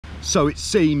So it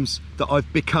seems that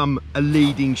I've become a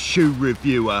leading shoe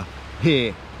reviewer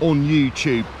here on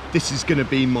YouTube. This is going to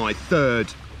be my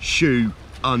third shoe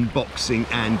unboxing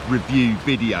and review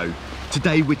video.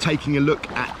 Today we're taking a look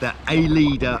at the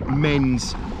A-Leader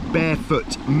men's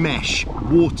barefoot mesh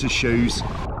water shoes.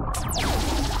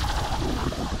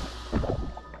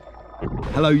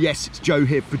 Hello, yes, it's Joe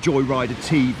here for Joyrider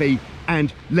TV,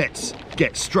 and let's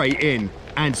get straight in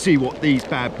and see what these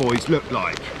bad boys look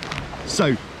like.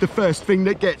 So the first thing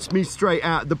that gets me straight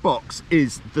out of the box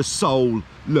is the sole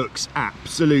looks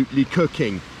absolutely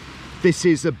cooking. This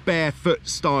is a barefoot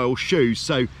style shoe,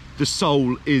 so the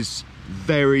sole is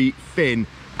very thin,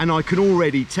 and I can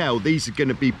already tell these are going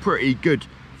to be pretty good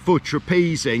for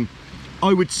trapezing.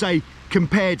 I would say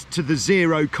compared to the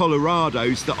Zero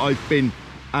Colorados that I've been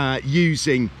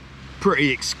using pretty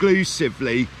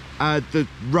exclusively, the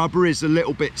rubber is a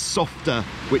little bit softer,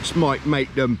 which might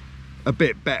make them a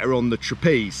bit better on the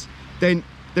trapeze. Then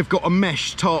they've got a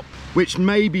mesh top, which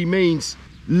maybe means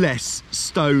less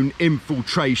stone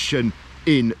infiltration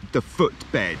in the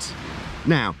footbed.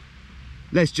 Now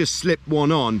let's just slip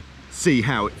one on, see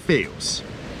how it feels.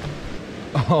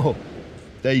 Oh,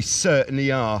 they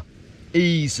certainly are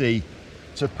easy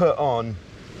to put on,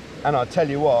 and I'll tell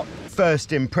you what,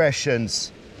 first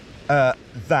impressions,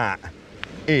 that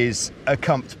is a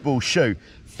comfortable shoe.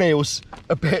 Feels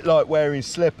a bit like wearing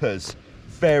slippers.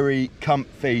 Very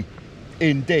comfy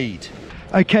indeed.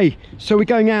 Okay, so we're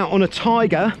going out on a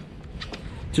Tiger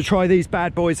to try these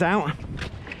bad boys out.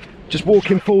 Just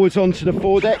walking forwards onto the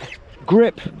foredeck.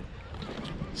 Grip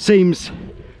seems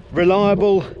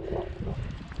reliable,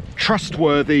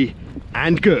 trustworthy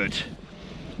and good.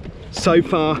 So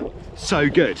far, so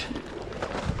good.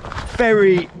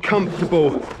 Very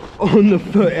comfortable on the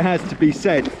foot, it has to be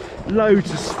said.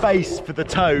 Loads of space for the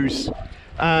toes.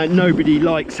 Nobody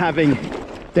likes having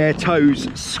their toes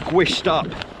squished up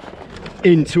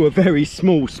into a very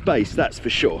small space, that's for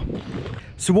sure.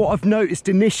 So what I've noticed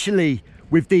initially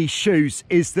with these shoes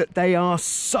is that they are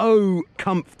so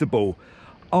comfortable.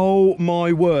 Oh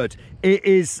my word, it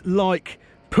is like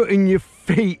putting your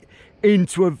feet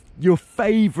into your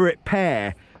favorite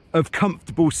pair of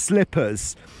comfortable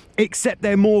slippers, except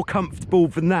they're more comfortable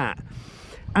than that.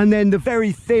 And then the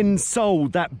very thin sole,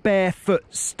 that barefoot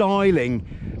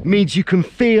styling, means you can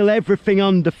feel everything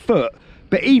underfoot.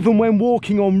 But even when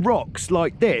walking on rocks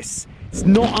like this, it's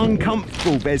not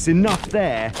uncomfortable. There's enough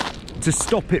there to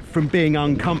stop it from being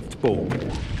uncomfortable.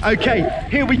 Okay,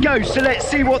 here we go. So let's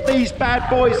see what these bad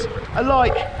boys are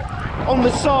like on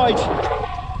the side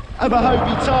of a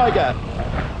Hobie Tiger.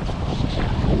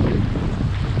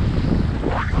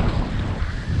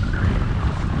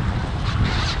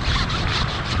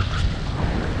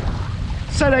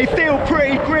 So they feel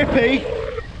pretty grippy.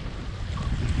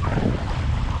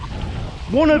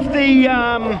 One of the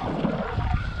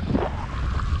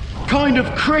kind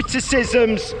of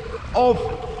criticisms of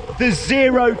the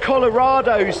Zero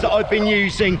Colorados that I've been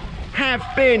using have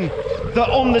been that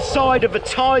on the side of a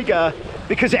Tiger,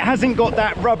 because it hasn't got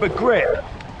that rubber grip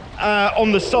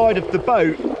on the side of the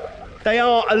boat, they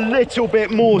are a little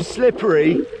bit more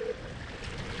slippery.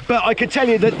 But I can tell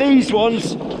you that these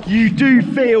ones, you do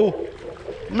feel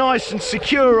nice and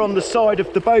secure on the side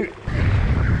of the boat.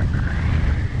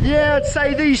 Yeah, I'd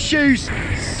say these shoes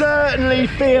certainly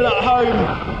feel at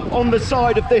home on the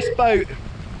side of this boat.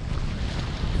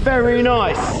 Very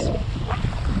nice.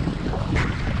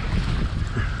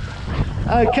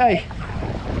 Okay,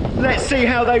 let's see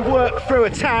how they work through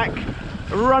attack,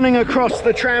 running across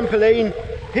the trampoline.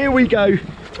 Here we go.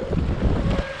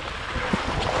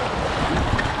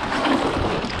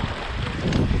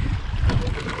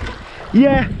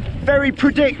 Yeah, very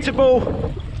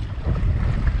predictable.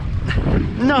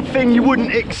 Nothing you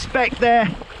wouldn't expect there.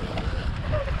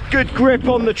 Good grip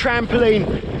on the trampoline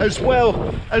as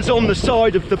well as on the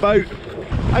side of the boat.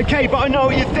 Okay, but I know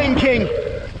what you're thinking.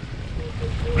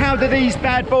 How do these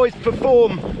bad boys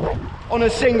perform on a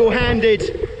single-handed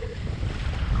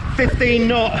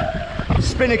 15-knot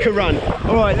spinnaker run?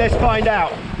 All right, let's find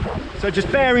out. So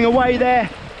just bearing away there,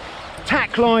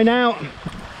 tack line out.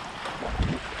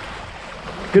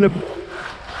 Gonna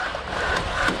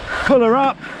pull her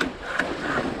up.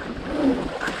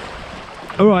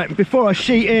 All right, before I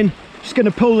sheet in, just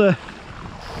gonna pull the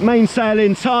mainsail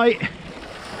in tight.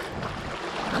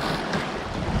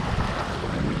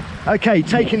 Okay,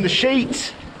 taking the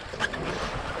sheet.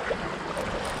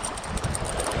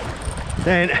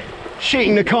 Then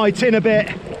sheeting the kite in a bit.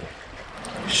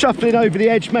 Shuffling over the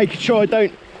edge, making sure I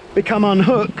don't become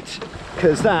unhooked,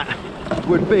 because that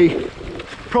would be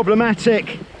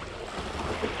problematic.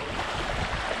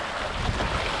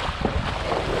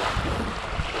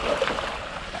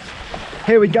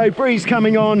 Here we go, breeze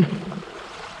coming on.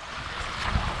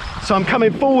 So I'm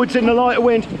coming forwards in the lighter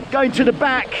wind, going to the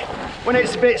back when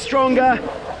it's a bit stronger.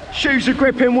 Shoes are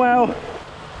gripping well.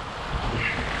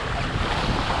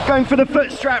 Going for the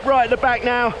foot strap right at the back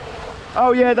now.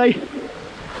 Oh yeah, they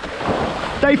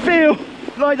feel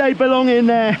like they belong in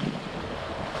there.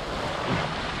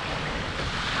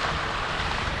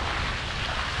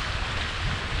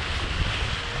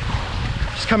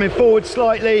 Just coming forward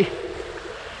slightly.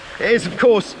 It is of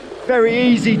course very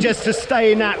easy just to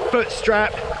stay in that foot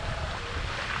strap.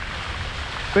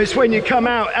 But it's when you come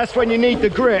out, that's when you need the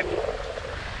grip.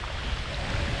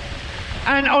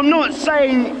 And I'm not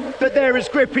saying that they're as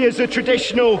grippy as a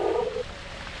traditional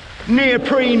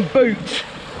neoprene boot,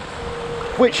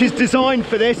 which is designed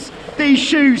for this. These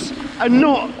shoes are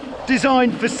not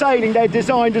designed for sailing, they're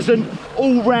designed as an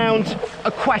all-round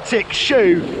aquatic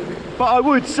shoe. But I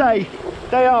would say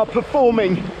they are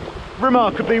performing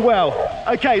remarkably well.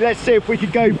 Okay, let's see if we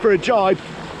could go for a jibe.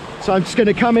 So I'm just going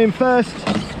to come in first.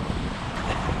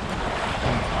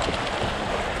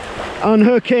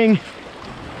 Unhooking.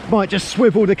 Might just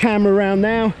swivel the camera around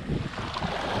now.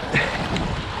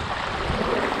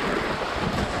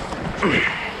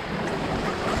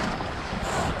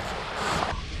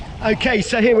 Okay,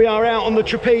 so here we are out on the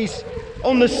trapeze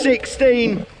on the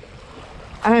 16,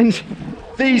 and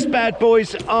these bad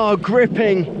boys are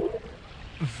gripping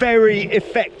very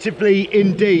effectively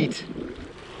indeed.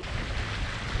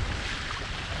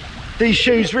 These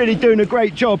shoes really doing a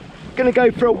great job. Going to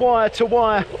go for a wire to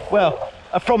wire, well,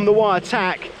 a from the wire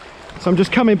tack. So I'm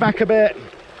just coming back a bit.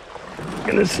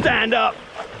 Going to stand up.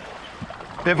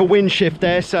 Bit of a wind shift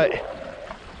there, so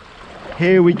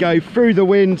here we go through the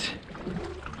wind.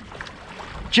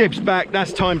 Jibs back,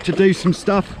 that's time to do some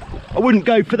stuff. I wouldn't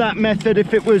go for that method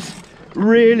if it was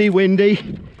really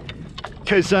windy,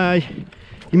 because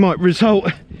you might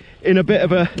result in a bit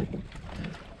of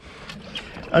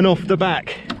an off the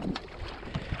back.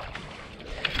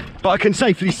 But I can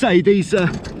safely say these are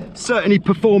certainly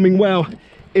performing well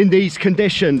in these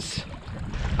conditions.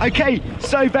 Okay,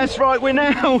 so that's right, we're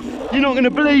now, you're not going to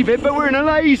believe it, but we're in a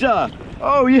laser.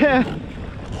 Oh yeah.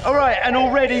 All right, and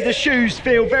already the shoes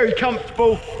feel very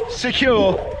comfortable,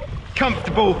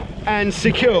 comfortable and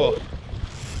secure.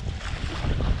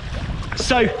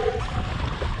 So,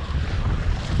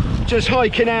 just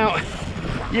hiking out.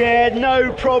 Yeah,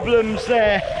 no problems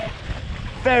there.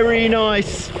 Very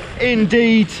nice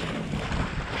indeed.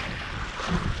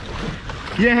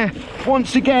 Yeah,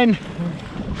 once again,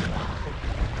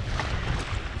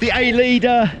 the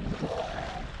A-Leader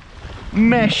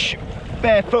mesh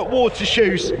barefoot water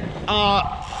shoes are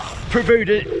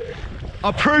proving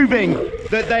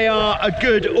that they are a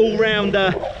good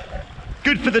all-rounder,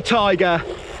 good for the Tiger,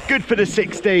 good for the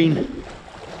 16,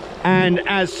 and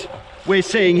as we're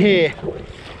seeing here,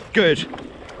 good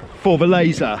for the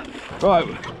laser. Right,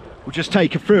 we'll just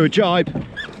take her through a jibe.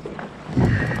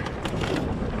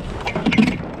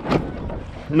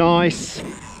 Nice.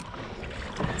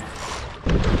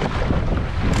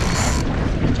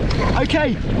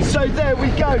 Okay, so there we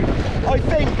go. I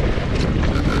think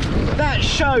that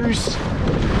shows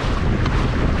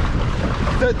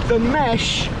that the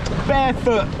mesh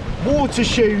barefoot water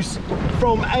shoes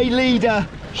from A-Leader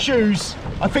shoes,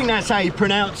 I think that's how you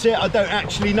pronounce it, I don't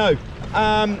actually know.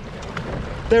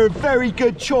 They're a very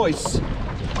good choice.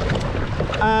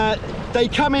 They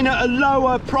come in at a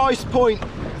lower price point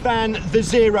than the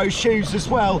Zero shoes as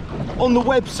well. On the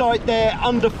website they're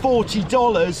under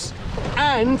 $40,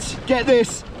 and get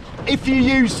this, if you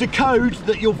use the code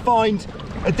that you'll find,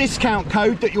 a discount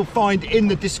code that you'll find in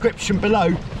the description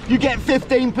below, you get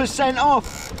 15%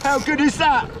 off. How good is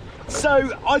that?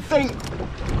 So I think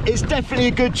it's definitely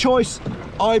a good choice.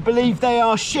 I believe they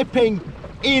are shipping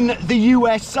in the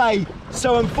USA,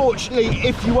 so unfortunately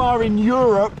if you are in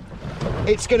Europe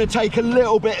it's going to take a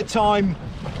little bit of time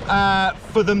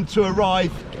for them to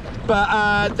arrive,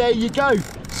 but there you go.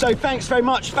 So thanks very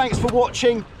much, thanks for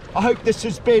watching. I hope this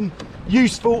has been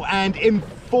useful and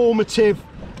informative,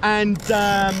 and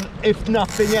if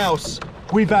nothing else,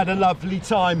 we've had a lovely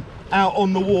time out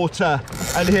on the water,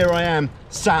 and here I am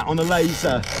sat on a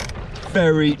laser.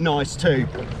 Very nice too.